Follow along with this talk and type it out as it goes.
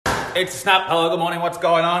It's Snap. Hello, good morning. What's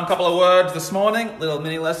going on? Couple of words this morning. Little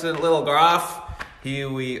mini lesson, little graph. Here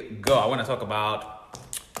we go. I want to talk about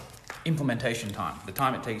implementation time. The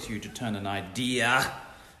time it takes you to turn an idea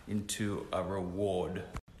into a reward.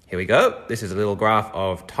 Here we go. This is a little graph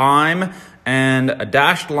of time and a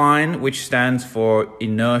dashed line which stands for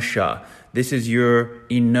inertia. This is your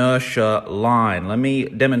inertia line. Let me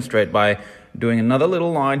demonstrate by doing another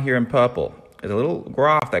little line here in purple. There's a little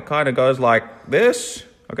graph that kind of goes like this,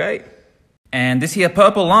 okay? And this here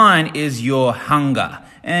purple line is your hunger.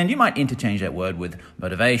 And you might interchange that word with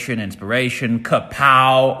motivation, inspiration,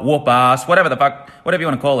 kapow, whoop ass, whatever you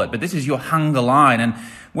want to call it. But this is your hunger line. And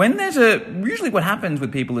when usually what happens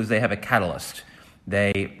with people is they have a catalyst.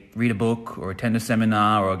 They read a book or attend a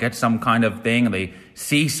seminar or get some kind of thing, and they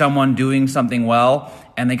see someone doing something well,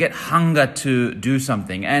 and they get hunger to do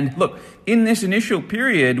something. And look, in this initial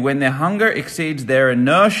period, when their hunger exceeds their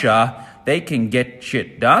inertia, they can get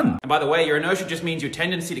shit done. And by the way, your inertia just means your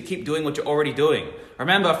tendency to keep doing what you're already doing.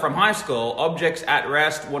 Remember from high school, objects at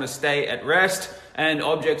rest want to stay at rest, and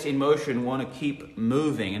objects in motion want to keep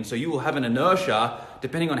moving. And so you will have an inertia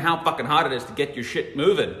depending on how fucking hard it is to get your shit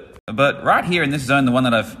moving. But right here in this zone, the one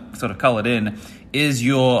that I've sort of colored in, is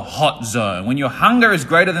your hot zone. When your hunger is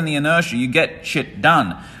greater than the inertia, you get shit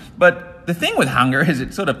done. But the thing with hunger is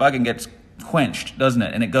it sort of fucking gets quenched, doesn't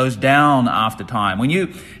it? And it goes down after time.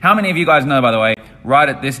 How many of you guys know, by the way, right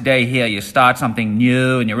at this day here, you start something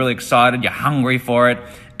new and you're really excited, you're hungry for it.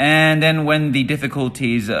 And then when the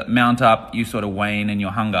difficulties mount up, you sort of wane in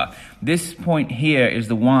your hunger. This point here is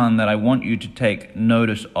the one that I want you to take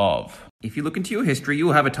notice of. If you look into your history,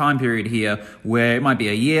 you'll have a time period here where it might be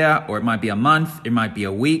a year, or it might be a month, it might be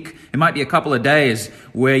a week, it might be a couple of days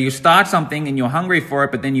where you start something and you're hungry for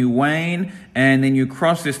it, but then you wane and then you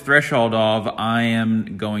cross this threshold of, I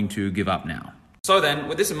am going to give up now. So then,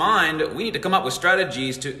 with this in mind, we need to come up with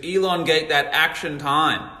strategies to elongate that action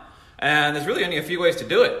time. And there's really only a few ways to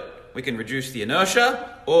do it. We can reduce the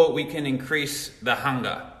inertia, or we can increase the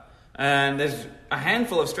hunger. And there's a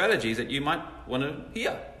handful of strategies that you might want to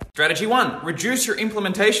hear. Strategy 1, reduce your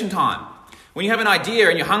implementation time. When you have an idea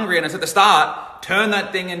and you're hungry and it's at the start, turn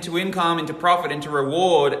that thing into income, into profit, into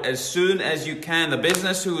reward as soon as you can. The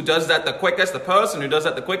business who does that the quickest, the person who does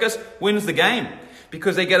that the quickest, wins the game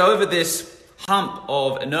because they get over this hump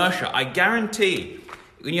of inertia. I guarantee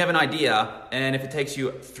when you have an idea and if it takes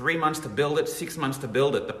you 3 months to build it, 6 months to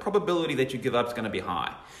build it, the probability that you give up is going to be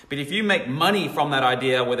high. But if you make money from that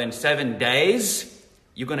idea within 7 days,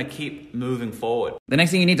 you're going to keep moving forward. The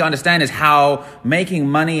next thing you need to understand is how making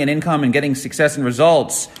money and income and getting success and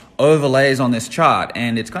results overlays on this chart.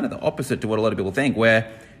 And it's kind of the opposite to what a lot of people think,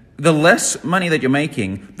 where the less money that you're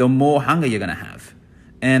making, the more hunger you're going to have.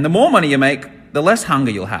 And the more money you make, the less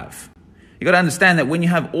hunger you'll have. You got to understand that when you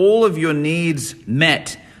have all of your needs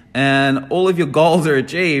met and all of your goals are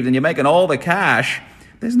achieved and you're making all the cash,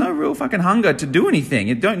 there's no real fucking hunger to do anything.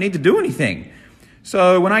 You don't need to do anything.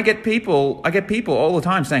 So when I get people all the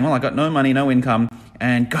time saying, well, I got no money, no income,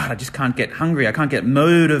 and God, I just can't get hungry. I can't get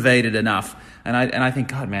motivated enough. And I think,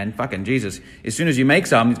 God, man, fucking Jesus, as soon as you make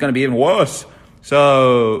some, it's going to be even worse.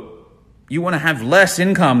 So you want to have less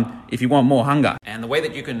income if you want more hunger. And the way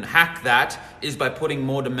that you can hack that is by putting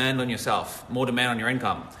more demand on yourself, more demand on your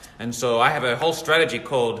income. And so I have a whole strategy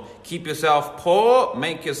called keep yourself poor,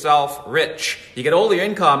 make yourself rich. You get all your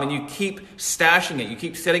income and you keep stashing it. You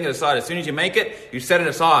keep setting it aside. As soon as you make it, you set it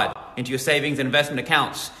aside into your savings and investment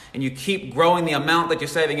accounts. And you keep growing the amount that you're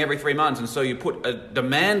saving every 3 months. And so you put a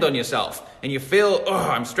demand on yourself and you feel,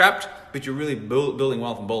 I'm strapped, but you're really building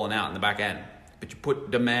wealth and balling out in the back end. But you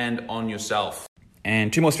put demand on yourself.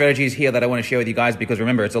 And 2 more strategies here that I want to share with you guys, because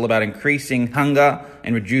remember, it's all about increasing hunger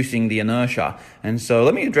and reducing the inertia. And so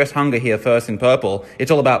let me address hunger here first in purple.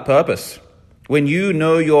 It's all about purpose. When you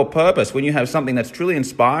know your purpose, when you have something that's truly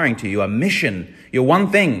inspiring to you, a mission, your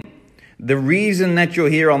one thing, the reason that you're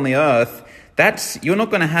here on the earth, you're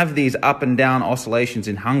not going to have these up and down oscillations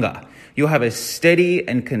in hunger. You'll have a steady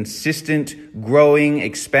and consistent, growing,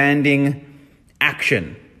 expanding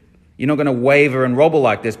action. You're not going to waver and wobble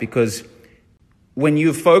like this, because when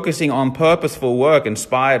you're focusing on purposeful work,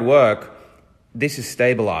 inspired work, this is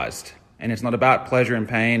stabilized. And it's not about pleasure and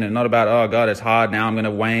pain and not about, oh God, it's hard now, I'm going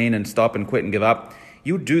to wane and stop and quit and give up.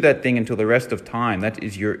 You do that thing until the rest of time. That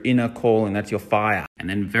is your inner calling. That's your fire. And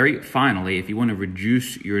then very finally, if you want to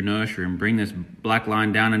reduce your inertia and bring this black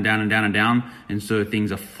line down and down and down and down, and so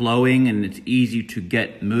things are flowing and it's easy to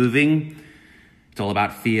get moving, it's all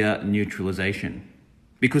about fear neutralization.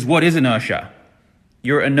 Because what is inertia?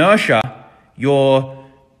 Your inertia, your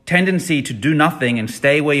tendency to do nothing and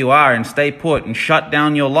stay where you are and stay put and shut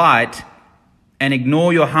down your light and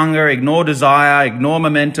ignore your hunger, ignore desire, ignore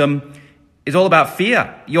momentum is all about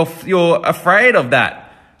fear. You're afraid of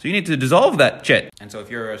that. So you need to dissolve that shit. And so if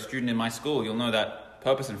you're a student in my school, you'll know that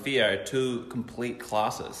purpose and fear are two complete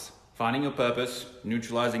classes. Finding your purpose,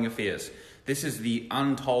 neutralizing your fears. This is the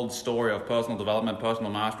untold story of personal development, personal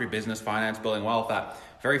mastery, business, finance, building wealth that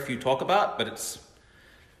very few talk about, but it's,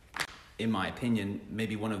 in my opinion,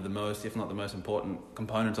 maybe one of the most, if not the most important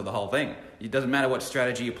components of the whole thing. It doesn't matter what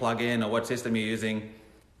strategy you plug in or what system you're using.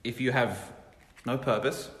 If you have no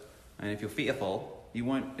purpose and if you're fearful,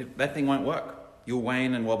 that thing won't work. You'll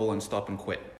wane and wobble and stop and quit.